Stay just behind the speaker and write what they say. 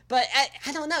But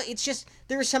I don't know. It's just,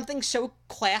 there's something so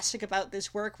classic about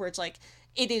this work where it's like,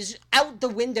 it is out the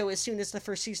window as soon as the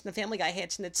first season of Family Guy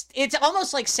hits, and it's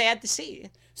almost like sad to see.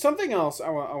 Something else I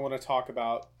want to talk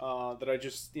about that I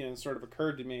just sort of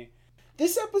occurred to me.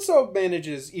 This episode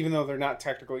manages, even though they're not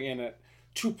technically in it,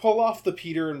 to pull off the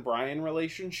Peter and Brian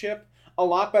relationship a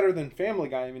lot better than Family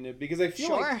Guy even did, because I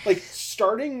feel like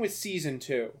starting with season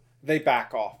 2, they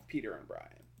back off Peter and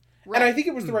Brian, and I think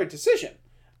it was the right decision.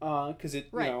 Because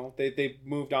they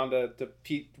moved on to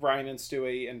Pete, Ryan and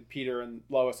Stewie, and Peter and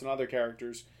Lois and other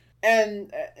characters,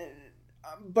 and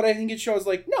but I think it shows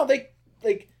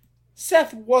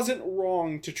Seth wasn't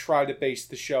wrong to try to base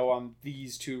the show on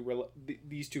these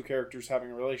two characters having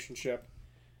a relationship.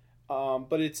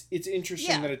 But it's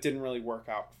interesting that it didn't really work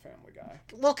out with Family Guy.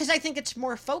 Well, because I think it's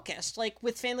more focused. Like,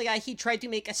 with Family Guy, he tried to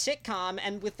make a sitcom,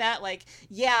 and with that,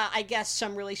 I guess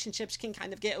some relationships can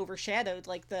kind of get overshadowed,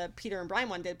 like the Peter and Brian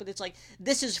one did, but it's like,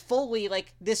 this is fully,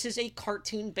 this is a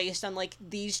cartoon based on,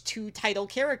 these two title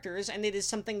characters, and it is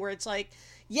something where it's like,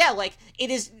 it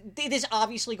is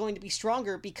obviously going to be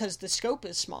stronger because the scope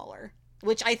is smaller,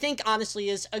 which I think, honestly,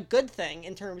 is a good thing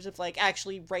in terms of,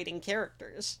 actually writing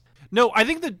characters. No, I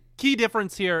think the key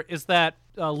difference here is that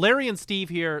Larry and Steve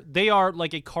here, they are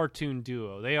like a cartoon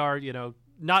duo. They are,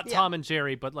 not Tom and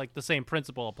Jerry, but the same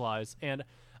principle applies. And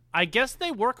I guess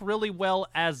they work really well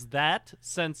as that,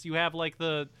 since you have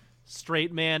the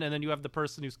straight man and then you have the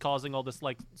person who's causing all this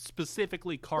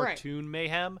specifically cartoon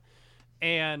mayhem.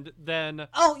 And then...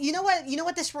 Oh, you know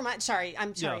what this reminds... Sorry,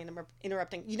 I'm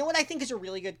interrupting. You know what I think is a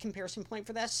really good comparison point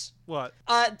for this? What?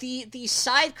 The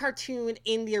side cartoon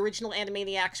in the original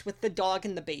Animaniacs with the dog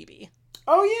and the baby.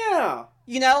 Oh, yeah!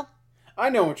 I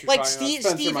know what you're talking Steve,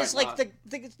 about. Steve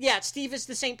is Steve is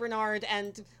the Saint Bernard,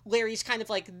 and Larry's kind of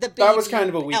the baby. That was kind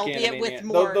of a weak albeit Animaniac. With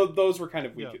more... Those were kind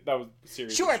of weak. Yeah. That was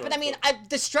serious. Sure, but I mean,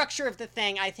 the structure of the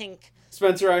thing, I think...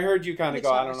 Spencer, I heard you kind of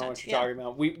go, I don't know what you're talking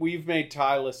about. We've made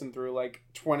Ty listen through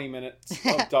 20 minutes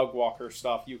of Doug Walker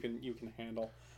stuff you can handle.